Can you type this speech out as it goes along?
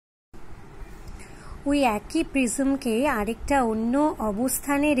ওই একই প্রিজমকে আরেকটা অন্য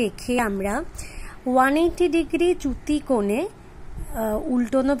অবস্থানে রেখে আমরা 180 ডিগ্রি চ্যুতি কোণে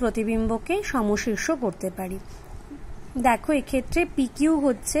উল্টোনো প্রতিবিম্বকে সমশীর্ষ করতে পারি। দেখো এক্ষেত্রে পিকিউ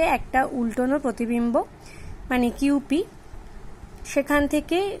হচ্ছে একটা উল্টোনো প্রতিবিম্ব, মানে কিউপি। সেখান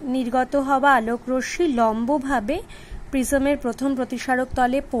থেকে নির্গত হওয়া আলোকরশ্মি লম্বভাবে প্রিজমের প্রথম প্রতিসারক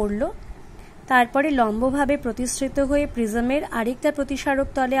তলে পড়ল, তারপরে লম্বভাবে প্রতিসৃত হয়ে প্রিজমের আরেকটা প্রতিসারক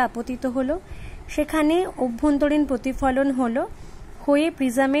তলে আপতিত হলো, সেখানে অভ্যন্তরীণ প্রতিফলন হলো, হয়ে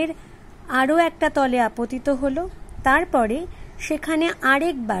প্রিজমের আরও একটা তলে আপতিত হলো, তারপরে সেখানে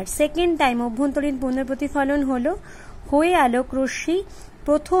আরেকবার সেকেন্ড টাইম অভ্যন্তরীণ পুনঃপ্রতিফলন হলো, হয়ে আলোকরশ্মি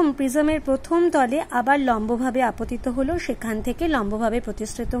প্রিজমের প্রথম তলে আবার লম্বভাবে আপতিত হলো, সেখান থেকে লম্বভাবে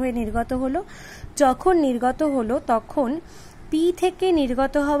প্রতিসৃত হয়ে নির্গত হলো। যখন নির্গত হলো তখন পি থেকে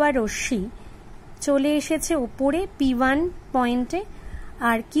নির্গত হওয়া রশ্মি চলে এসেছে উপরে P1 পয়েন্টে,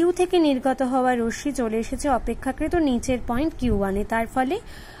 আর কিউ থেকে নির্গত হওয়া রশ্মি চলে এসেছে অপেক্ষাকৃত নিচের পয়েন্ট Q1 এ। তার ফলে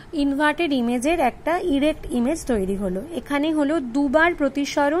ইনভার্টেড ইমেজের একটা ইরেক্ট ইমেজ তৈরি হলো। এখানে হলো দুবার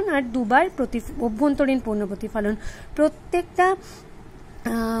প্রতিসরণ আর দুবার অভ্যন্তরীণ পূর্ণ প্রতিফলন। প্রত্যেকটা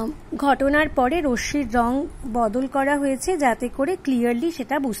ঘটনার পরে রশ্মির রং বদল করা হয়েছে যাতে করে ক্লিয়ারলি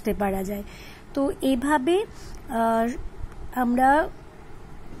সেটা বুঝতে পারা যায়। তো এভাবে আমরা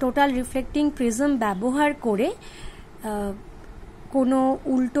টোটাল রিফ্লেক্টিং প্রিজম ব্যবহার করে কোনো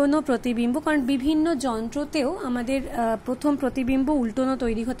উল্টোনো প্রতিবিম্ব, কারণ বিভিন্ন যন্ত্রতেও আমাদের প্রথম প্রতিবিম্ব উল্টোনো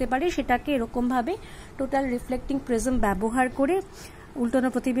তৈরি হতে পারে, সেটাকে এরকমভাবে টোটাল রিফ্লেক্টিং প্রিজম ব্যবহার করে উল্টোনো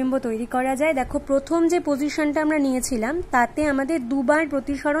প্রতিবিম্ব তৈরি করা যায়। দেখো প্রথম যে পজিশনটা আমরা নিয়েছিলাম তাতে আমাদের দুবার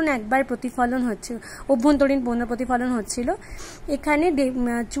প্রতিসরণ একবার প্রতিফলন হচ্ছে, অভ্যন্তরীণ পূর্ণ প্রতিফলন হচ্ছিল। এখানে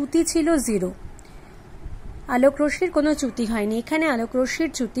চ্যুতি ছিল 0, আলোকরশ্মির কোনো চ্যুতি হয়নি। এখানে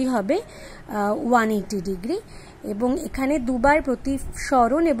আলোকরশ্মির চ্যুতি হবে 180 ডিগ্রি এবং এখানে দুবার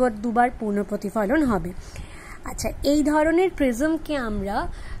প্রতিসরণ এবং দুবার পূর্ণ প্রতিফলন হবে। আচ্ছা, এই ধরনের প্রিজমকে আমরা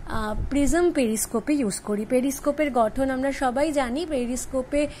প্রিজম পেরিস্কোপে ইউজ করি। পেরিস্কোপের গঠন আমরা সবাই জানি।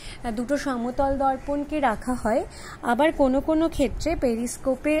 পেরিস্কোপে দুটো সমতল দর্পণকে রাখা হয়, আবার কোনো কোনো ক্ষেত্রে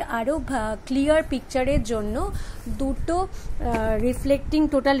পেরিস্কোপে আরও ক্লিয়ার পিকচারের জন্য দুটো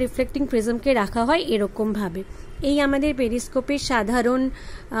টোটাল রিফ্লেক্টিং প্রিজমকে রাখা হয় এরকমভাবে। এই আমাদের পেরিস্কোপের সাধারণ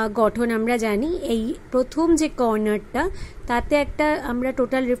গঠন আমরা জানি। এই প্রথম যে কর্নারটা তাতে একটা আমরা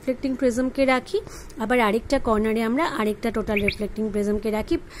টোটাল রিফ্লেক্টিং প্রিজমকে রাখি, আবার আরেকটা কর্নারে আমরা আরেকটা টোটাল রিফ্লেক্টিং প্রিজমকে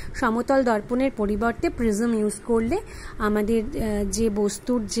রাখি। সমতল দর্পণের পরিবর্তে প্রিজম ইউজ করলে আমাদের যে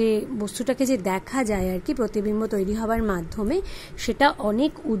বস্তুটাকে যে দেখা যায় আর কি প্রতিবিম্ব তৈরি হওয়ার মাধ্যমে, সেটা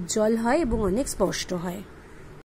অনেক উজ্জ্বল হয় এবং অনেক স্পষ্ট হয়।